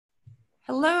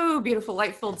Hello, beautiful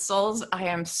light-filled souls. I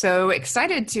am so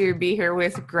excited to be here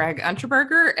with Greg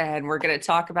Unterberger, and we're going to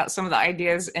talk about some of the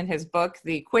ideas in his book,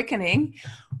 The Quickening.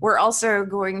 We're also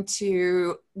going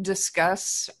to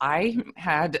discuss, I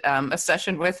had a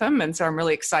session with him, and so I'm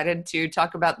really excited to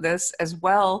talk about this as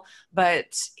well.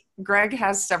 But Greg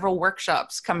has several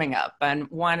workshops coming up,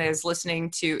 and one is listening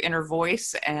to inner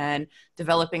voice and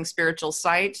developing spiritual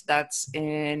sight.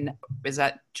 Is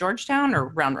that Georgetown or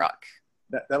Round Rock?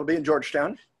 That'll be in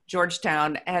Georgetown.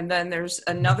 Georgetown. And then there's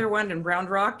another one in Round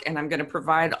Rock, and I'm going to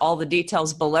provide all the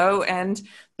details below. And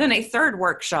then a third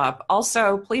workshop.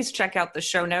 Also, please check out the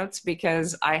show notes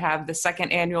because I have the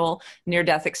second annual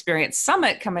Near-Death Experience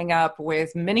Summit coming up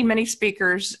with many, many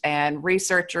speakers and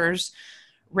researchers.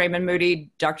 Raymond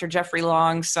Moody, Dr. Jeffrey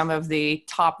Long, some of the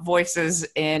top voices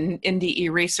in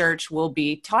NDE research will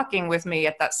be talking with me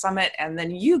at that summit, and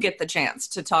then you get the chance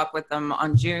to talk with them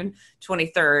on June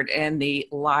 23rd in the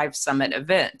live summit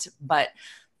event. But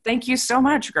thank you so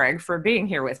much, Greg, for being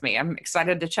here with me. I'm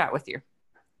excited to chat with you.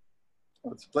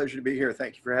 Well, it's a pleasure to be here.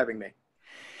 Thank you for having me.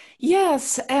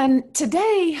 Yes, and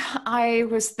today I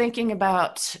was thinking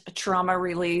about trauma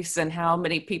release and how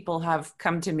many people have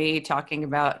come to me talking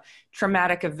about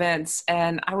traumatic events.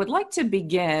 And I would like to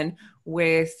begin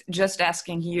with just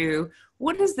asking you,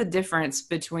 what is the difference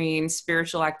between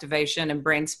spiritual activation and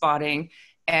brain spotting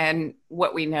and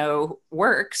what we know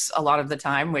works a lot of the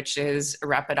time, which is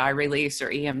rapid eye release or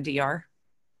EMDR?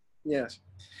 Yes.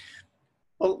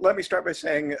 Well, let me start by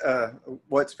saying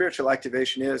what spiritual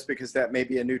activation is, because that may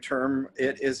be a new term.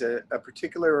 It is a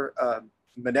particular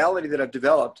modality that I've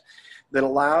developed that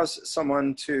allows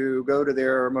someone to go to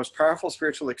their most powerful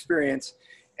spiritual experience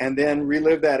and then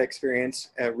relive that experience,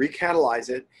 recatalyze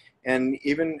it, and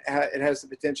even it has the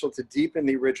potential to deepen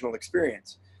the original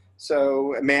experience.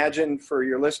 So imagine, for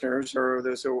your listeners or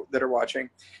those that are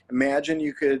watching, imagine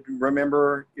you could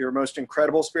remember your most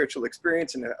incredible spiritual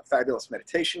experience and a fabulous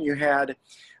meditation you had,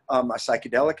 a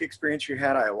psychedelic experience you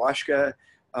had, ayahuasca,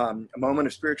 a moment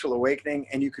of spiritual awakening,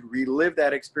 and you could relive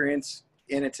that experience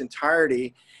in its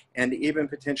entirety and even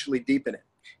potentially deepen it.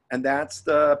 And that's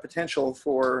the potential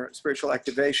for spiritual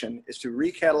activation, is to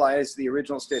recatalyze the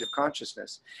original state of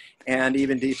consciousness and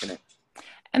even deepen it.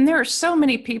 And there are so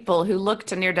many people who look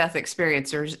to near-death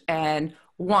experiencers and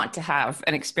want to have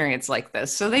an experience like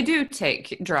this. So they do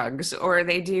take drugs or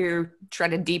they do try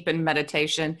to deepen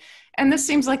meditation. And this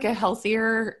seems like a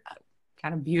healthier,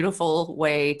 kind of beautiful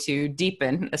way to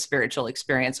deepen a spiritual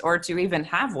experience or to even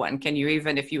have one. Can you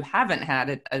even, if you haven't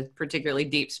had a particularly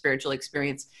deep spiritual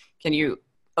experience, can you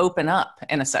open up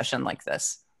in a session like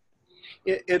this?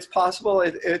 It's possible.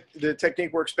 The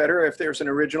technique works better if there's an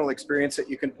original experience that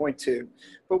you can point to.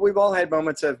 But we've all had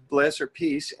moments of bliss or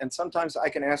peace, and sometimes I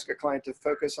can ask a client to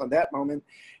focus on that moment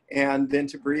and then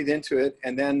to breathe into it.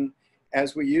 And then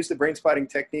as we use the brain spotting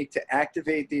technique to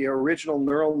activate the original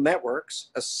neural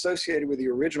networks associated with the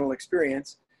original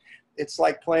experience, it's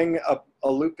like playing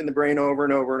a loop in the brain over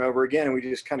and over and over again, and we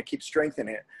just kind of keep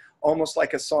strengthening it. Almost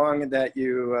like a song that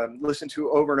you listen to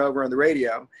over and over on the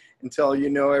radio until you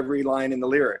know every line in the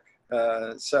lyric.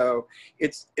 So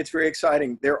it's very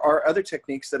exciting. There are other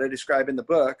techniques that I describe in the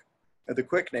book, The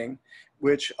Quickening,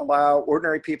 which allow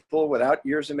ordinary people without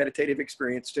years of meditative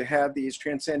experience to have these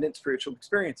transcendent spiritual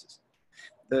experiences.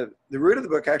 The root of the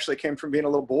book actually came from being a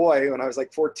little boy when I was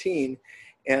like 14.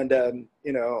 And,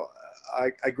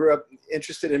 I grew up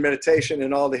interested in meditation,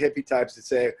 and all the hippie types that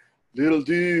say, little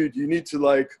dude, you need to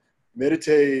like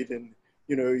meditate, and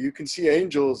you can see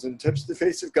angels and touch the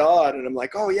face of God. And I'm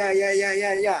like, oh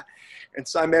yeah. And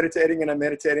so I'm meditating, and and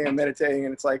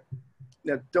it's like,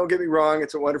 don't get me wrong,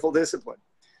 it's a wonderful discipline,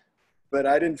 but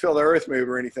I didn't feel the earth move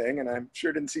or anything, and I'm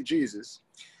sure didn't see Jesus.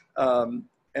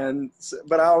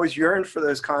 But I always yearned for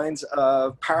those kinds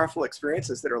of powerful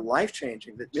experiences that are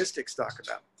life-changing, that mystics talk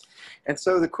about. And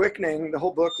so The Quickening, the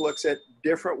whole book looks at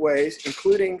different ways,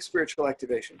 including spiritual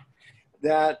activation,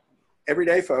 that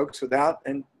everyday folks without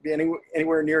and being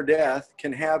anywhere near death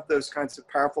can have those kinds of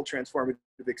powerful transformative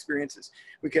experiences.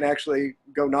 We can actually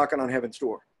go knocking on heaven's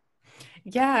door.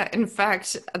 Yeah, in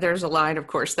fact, there's a line, of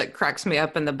course, that cracks me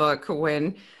up in the book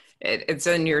when it's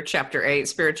in your chapter 8,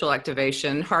 spiritual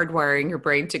activation, hardwiring your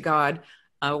brain to God.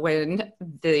 When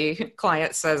the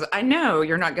client says, I know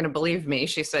you're not going to believe me,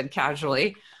 she said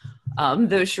casually,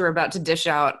 though she were about to dish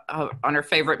out on her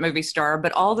favorite movie star,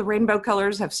 but all the rainbow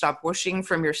colors have stopped whooshing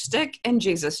from your stick, and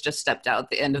Jesus just stepped out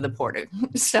the end of the portal.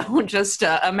 So just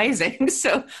amazing.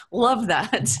 So love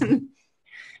that.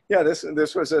 Yeah,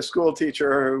 this was a school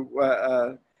teacher who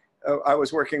I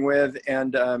was working with,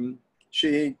 and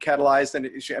she catalyzed,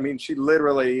 and she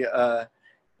literally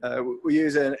We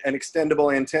use an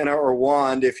extendable antenna or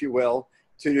wand, if you will,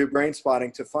 to do brain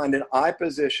spotting to find an eye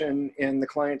position in the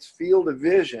client's field of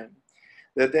vision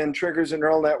that then triggers a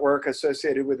neural network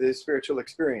associated with the spiritual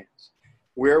experience.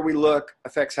 Where we look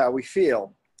affects how we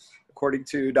feel, according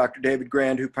to Dr. David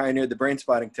Grand, who pioneered the brain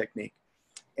spotting technique.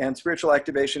 And spiritual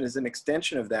activation is an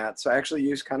extension of that. So I actually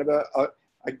use kind of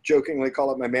I jokingly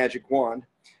call it my magic wand,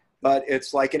 but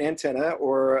it's like an antenna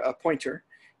or a pointer.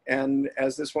 And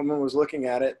as this woman was looking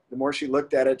at it, the more she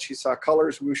looked at it, she saw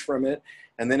colors whoosh from it.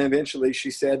 And then eventually she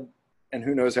said, and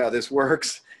who knows how this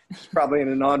works, she's probably in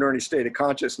a non-ordinary state of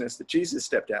consciousness, that Jesus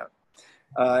stepped out.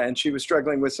 And she was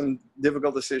struggling with some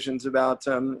difficult decisions about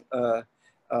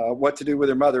what to do with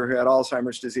her mother who had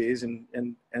Alzheimer's disease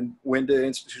and when to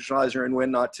institutionalize her and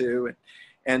when not to.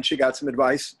 And she got some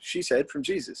advice, she said, from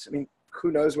Jesus. I mean,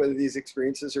 who knows whether these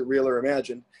experiences are real or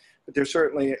imagined, but they're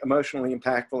certainly emotionally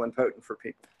impactful and potent for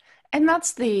people. And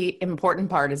that's the important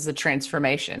part, is the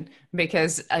transformation,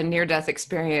 because a near-death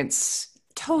experience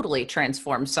totally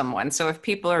transforms someone. So if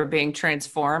people are being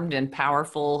transformed in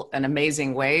powerful and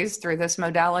amazing ways through this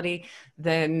modality,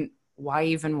 then why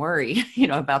even worry,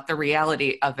 about the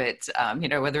reality of it,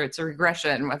 whether it's a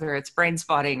regression, whether it's brain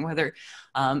spotting, whether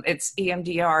it's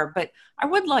EMDR. But I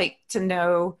would like to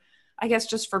know, I guess,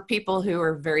 just for people who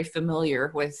are very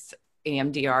familiar with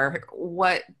EMDR,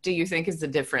 what do you think is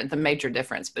the major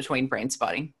difference between brain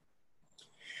spotting?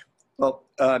 Well,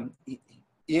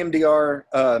 EMDR,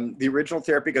 the original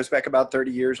therapy goes back about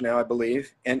 30 years now, I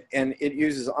believe, and it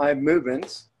uses eye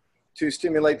movements to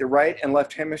stimulate the right and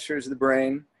left hemispheres of the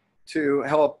brain to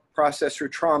help process through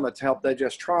trauma, to help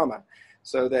digest trauma,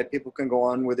 so that people can go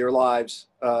on with their lives.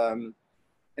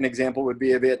 An example would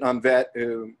be a Vietnam vet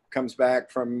who comes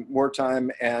back from wartime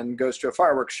and goes to a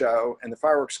fireworks show, and the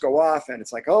fireworks go off, and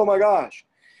it's like, oh my gosh.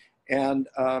 And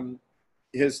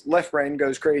his left brain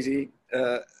goes crazy.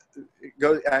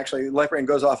 Left brain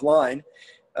goes offline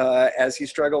as he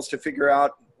struggles to figure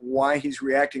out why he's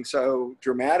reacting so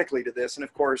dramatically to this. And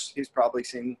of course, he's probably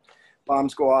seen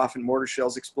bombs go off and mortar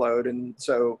shells explode. And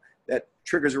so that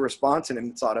triggers a response in him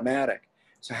that's automatic.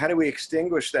 So how do we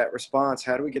extinguish that response?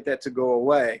 How do we get that to go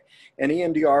away? And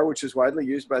EMDR, which is widely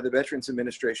used by the Veterans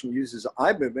Administration, uses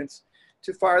eye movements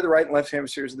to fire the right and left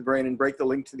hemispheres of the brain and break the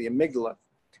link to the amygdala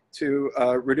to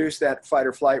reduce that fight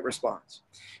or flight response.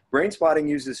 Brain spotting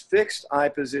uses fixed eye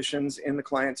positions in the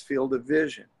client's field of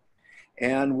vision.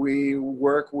 And we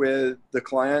work with the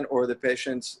client or the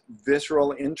patient's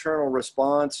visceral internal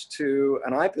response to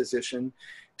an eye position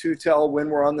to tell when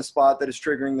we're on the spot that is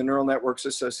triggering the neural networks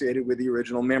associated with the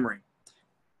original memory.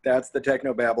 That's the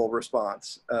technobabble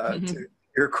response to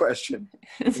your question.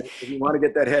 If you want to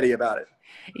get that heady about it.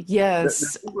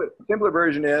 Yes. The simpler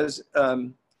version is,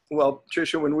 well,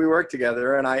 Tricia, when we worked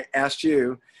together and I asked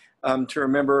you to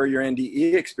remember your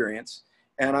NDE experience,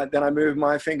 and then I moved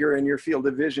my finger in your field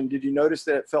of vision, did you notice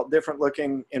that it felt different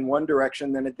looking in one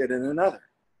direction than it did in another?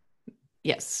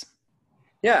 Yes.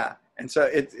 Yeah. And so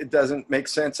it doesn't make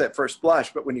sense at first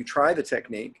blush, but when you try the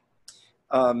technique,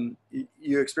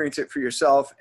 you experience it for yourself.